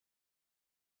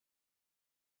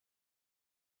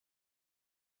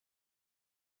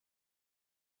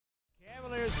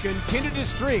Cavaliers continue to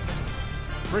streak,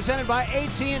 presented by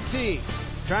AT&T,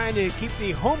 trying to keep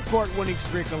the home court winning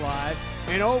streak alive,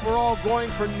 and overall going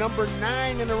for number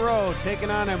 9 in a row,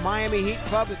 taking on a Miami Heat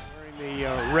club that's wearing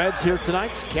the Reds here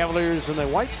tonight, Cavaliers and the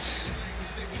Whites.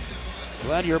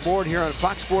 Glad you're aboard here on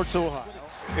Fox Sports Ohio.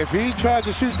 If he tries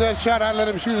to shoot that shot, I let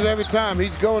him shoot it every time.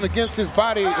 He's going against his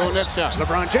body on that shot.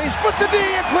 LeBron James put the D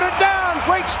and put it down.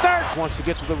 Great start. Wants to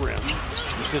get to the rim.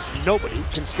 He says nobody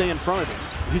can stay in front of him.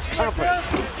 He's confident.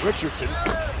 Richardson,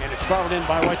 and it's fouled in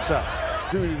by Whiteside.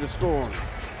 Opportunity to score.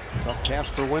 Tough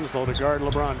task for Winslow to guard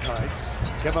LeBron tights.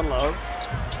 Kevin Love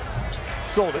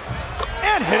sold it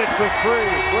and hit it for three.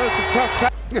 Well, it's a tough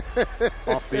time.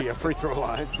 Off the free throw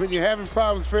line. When you're having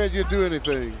problems, Fred, you'll do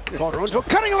anything. Calderon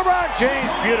cutting LeBron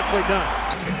James, beautifully done.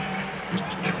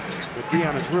 But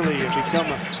Dion has really become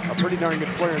a pretty darn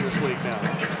good player in this league now.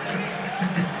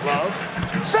 Love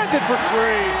sends it for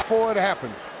three. Before it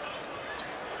happens.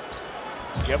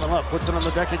 Kevin Love puts it on the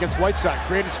deck against Whiteside,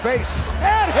 created space,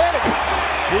 and hit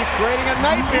it. He's creating a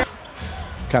nightmare.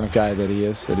 Kind of guy that he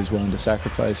is, that he's willing to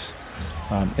sacrifice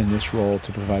in this role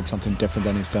to provide something different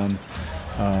than he's done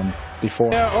before.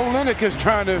 Yeah, Olynyk is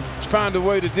trying to find a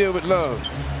way to deal with Love.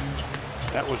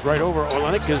 That was right over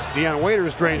Olynyk as Dion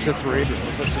Waiters drains the three.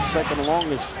 That's the second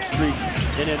longest streak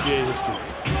in NBA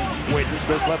history. Waiters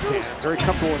goes left hand, very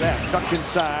comfortable with that. Ducked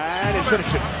inside and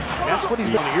finished it. That's what he's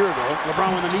done a year ago.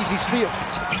 LeBron with an easy steal.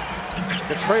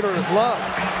 The trailer is Love.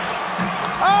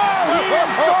 Oh, he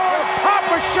is going to pop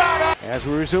a shot up. As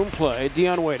we resume play,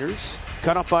 Dion Waiters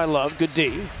cut up by Love. Good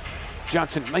D.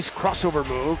 Johnson, nice crossover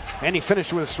move, and he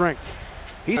finished with strength.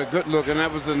 A good look, and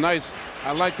that was a nice,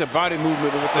 I like the body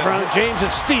movement with that. LeBron James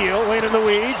is steal, late in the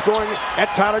weeds, going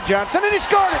at Tyler Johnson, and he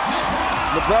scored it!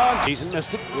 LeBron, he's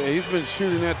missed it. Yeah, he's been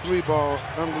shooting that three ball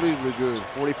unbelievably good.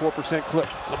 44% clip.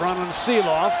 LeBron on the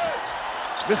seal-off.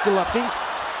 Missed the lefty.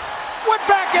 Went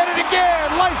back at it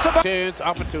again! Life's about chance,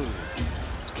 opportunity.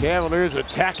 Cavaliers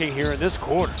attacking here in this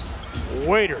quarter.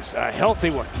 Waiters, a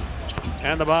healthy one.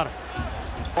 And the bottom.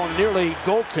 Nearly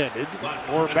goaltended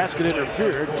or basket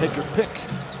interfered. Take your pick.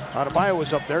 Adebayo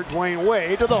was up there. Dwayne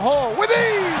Wade to the hole with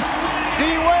ease.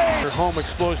 D. Wade. Home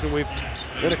explosion we've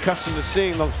been accustomed to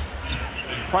seeing the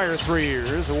prior 3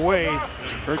 years.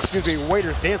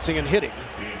 Waiters dancing and hitting.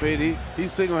 He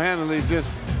single-handedly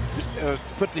just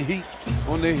put the Heat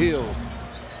on their heels.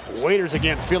 Waiters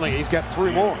again feeling he's got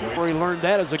 3 more. Where he learned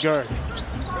that as a guard.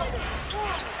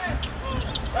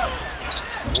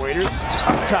 Waiters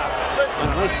up top. And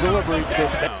a nice delivery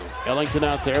to Ellington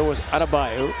out there with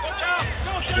Adebayo.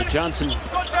 The Johnson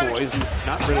boys,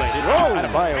 not related. Whoa.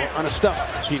 Adebayo on a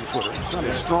stuff team-footer. It's not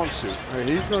his strong suit. Hey,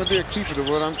 he's going to be a keeper to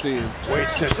what I'm seeing. Wade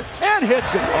sends it and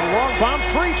hits it. A long bomb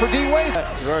 3 for D. Wade.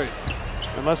 Right.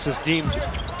 Unless it's deemed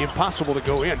impossible to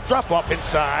go in. Drop off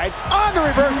inside. On the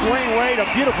reverse, Dwayne Wade.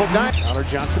 A beautiful dime. Tyler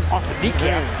Johnson off the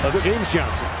kneecap of James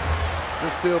Johnson.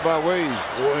 Good steal by Wade.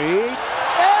 Wade.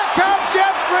 And comes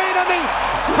Jeff Green on the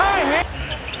high hand.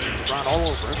 LeBron all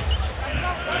over him.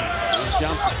 James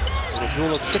Johnson in a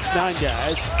duel of 6'9"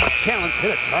 guys. Callens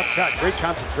hit a tough shot. Great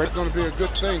concentration. It's going to be a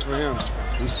good thing for him.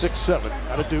 He's 6'7",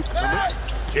 out of Duke.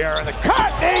 JR in the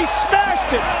cut. He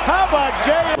smashed it. How about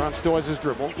JR? LeBron still has his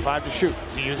dribble. 5 to shoot.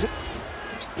 Does he use it?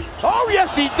 Oh,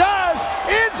 yes, he does.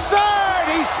 Inside.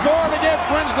 He scored against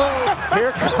Winslow.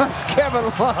 Here comes Kevin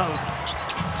Love.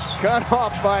 Cut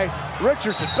off by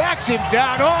Richardson. Backs him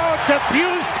down. Oh, it's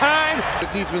abuse time. The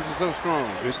defense is so strong.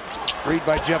 Good read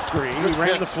by Jeff Green. He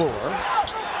ran the floor.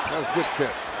 That was a good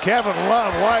catch. Kevin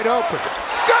Love wide open.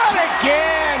 Got it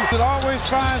again. It always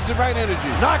finds the right energy.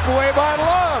 Knock away by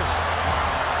Love.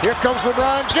 Here comes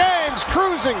LeBron James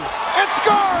cruising and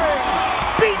scoring.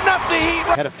 Beating up the Heat.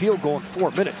 Had a field goal in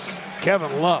 4 minutes.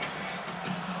 Kevin Love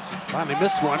finally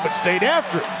missed one, but stayed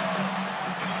after it.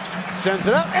 Sends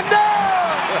it up and down.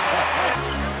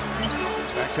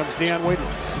 Back comes Dion Waiters.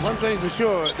 One thing for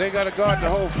sure, they got to guard the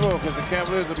whole floor because the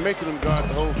Cavaliers are making them guard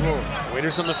the whole floor.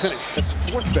 Waiters on the finish. That's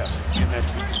 4th best in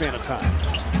that span of time.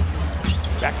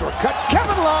 Backdoor cut.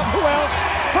 Kevin Love. Who else?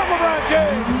 From LeBron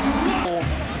James.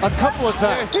 A couple of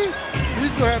times. Yeah, he's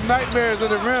going to have nightmares on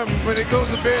the rim when he goes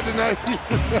to bed tonight.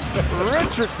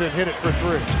 Richardson hit it for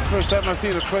 3. First time I've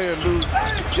seen a player lose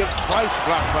just twice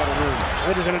blocked by the rim.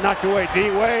 Waiters and it knocked away. D.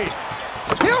 Wade.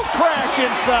 He'll crash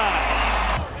inside.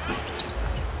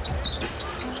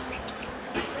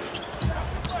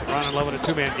 Ron in love with a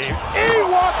 2-man game. He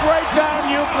walked right down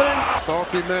Euclid.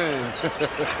 Salty man.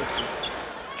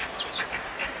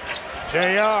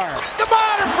 JR. The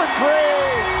bottom for 3.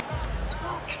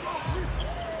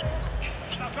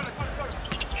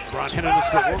 Ron hit it a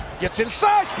swivel. Gets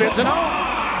inside. Spins it home.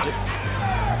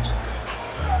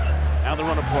 Now the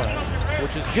run of play.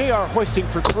 which is JR hoisting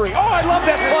for three. Oh, I love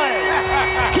that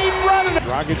play. Keep running.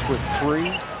 Dragic with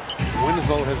three.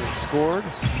 Winslow hasn't scored.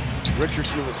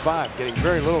 Richardson with five, getting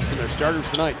very little from their starters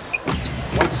tonight.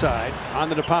 Whiteside on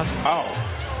the deposit. Oh,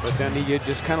 but then he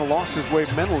just kind of lost his way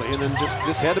mentally and then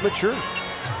just had to mature.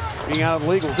 Being out of the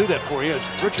league will do that for you as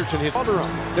Richardson hits other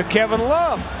run. To Kevin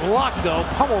Love. Blocked though,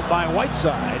 pummeled by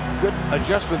Whiteside. Good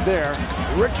adjustment there.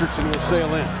 Richardson will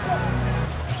sail in.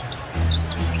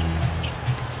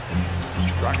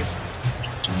 Dragic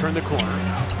turn the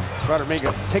corner. Try to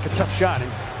take a tough shot,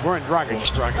 and we're in Dragic.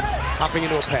 Dragic hopping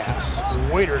into a pass.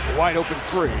 Waiters wide open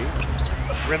three.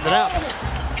 Rimmed it out.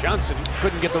 Johnson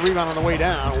couldn't get the rebound on the way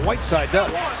down. Whiteside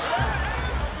does.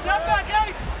 Step back,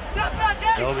 H! Step back,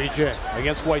 H! LBJ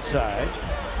against Whiteside.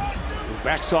 He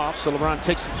backs off, so LeBron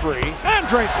takes the three and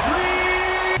drains it.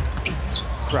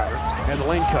 Crowder has a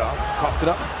lane cuff, coughed it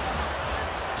up.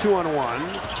 2-on-1.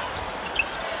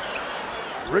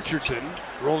 Richardson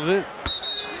rolled it in.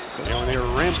 So when they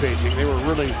were rampaging, they were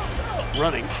really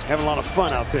running, having a lot of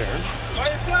fun out there.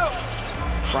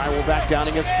 Fry will back down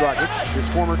against Dragic, his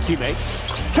former teammate.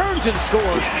 Turns and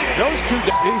scores. Those two.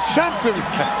 He shot him.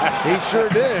 He sure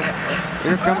did.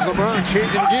 Here comes LeBron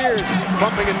changing gears,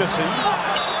 Bumping and missing.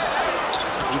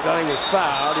 He thought he was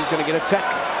fouled. He's going to get a tech.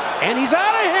 And he's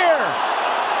out of here.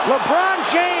 LeBron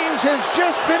James has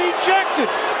just been ejected.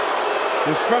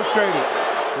 He's frustrated.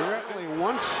 Only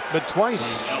once, but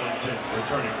twice.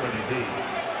 Returning for the D.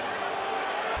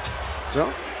 So,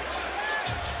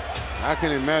 I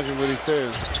can imagine what he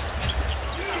says.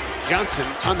 Johnson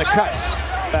on the cuts.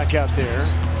 Back out there.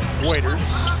 Waiters.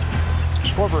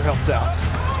 Korver helped out.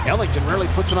 Ellington rarely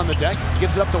puts it on the deck.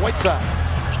 Gives it up to Whiteside.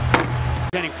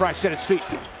 Standing Fry set his feet.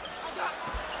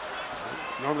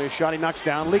 Normally a shot he knocks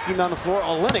down. Leaking down the floor.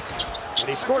 Olenek. And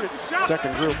he scored it.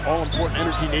 Second group. All important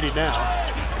energy needed now.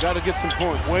 Got to get some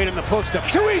points. Wade in the post up.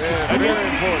 Too easy. Yeah, Against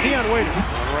important. Dion Waiters.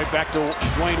 Right back to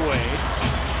Dwayne Wade.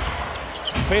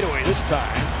 Fadeaway this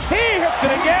time. He hits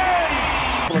it again.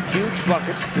 Huge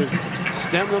buckets to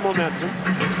stem the momentum.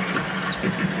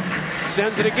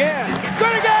 Sends it again.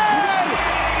 Good again.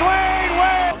 Dwayne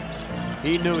Wade.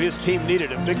 He knew his team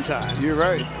needed him big time. You're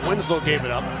right. Winslow gave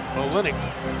it up. Olenek,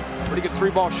 pretty good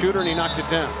three-ball shooter, and he knocked it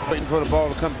down. Waiting for the ball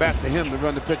to come back to him to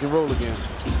run the pick and roll again.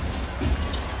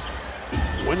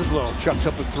 Winslow chucks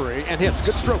up a three and hits.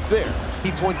 Good stroke there.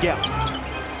 8-point gap.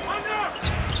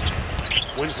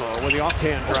 Winslow with the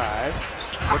off-hand drive.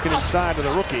 Looking inside to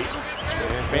the rookie.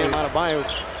 And Bam Adebayo.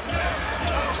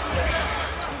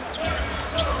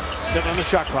 Sitting on the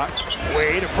shot clock.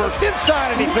 Wade, a burst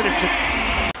inside, and he finished it.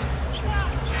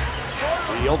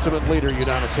 The ultimate leader,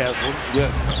 Udonis Haslem.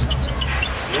 Yes.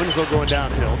 Winslow going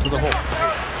downhill to the hole.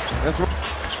 That's what.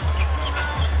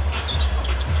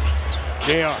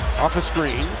 JR off a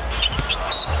screen.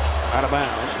 Out of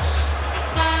bounds.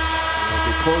 As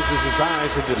he closes his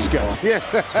eyes in disgust.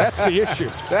 Yes. That's the issue.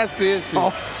 That's the issue.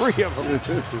 All three of them.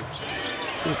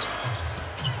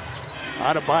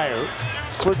 Adebayo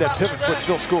slid that pivot foot,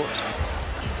 still scored.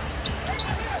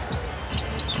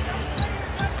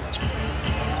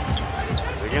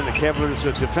 Again, the Cavaliers'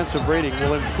 defensive rating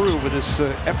will improve with this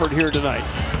effort here tonight.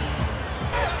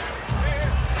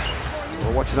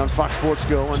 We're watching on Fox Sports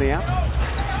Go on the app.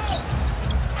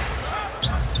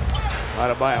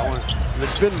 Adebayo on the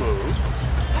spin move.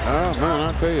 Oh, man,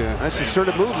 I'll tell you. Nice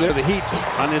assertive move there. The Heat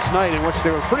on this night in which they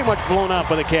were pretty much blown out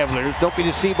by the Cavaliers. Don't be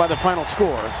deceived by the final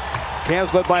score.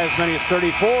 Cavs led by as many as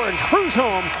 34 and cruise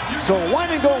home to a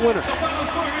win-and-go winner.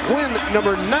 Win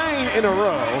number 9 in a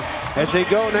row as they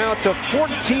go now to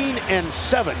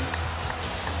 14-7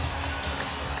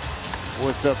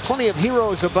 with plenty of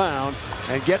heroes abound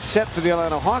and get set for the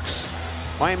Atlanta Hawks.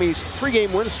 Miami's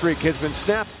 3-game win streak has been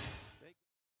snapped.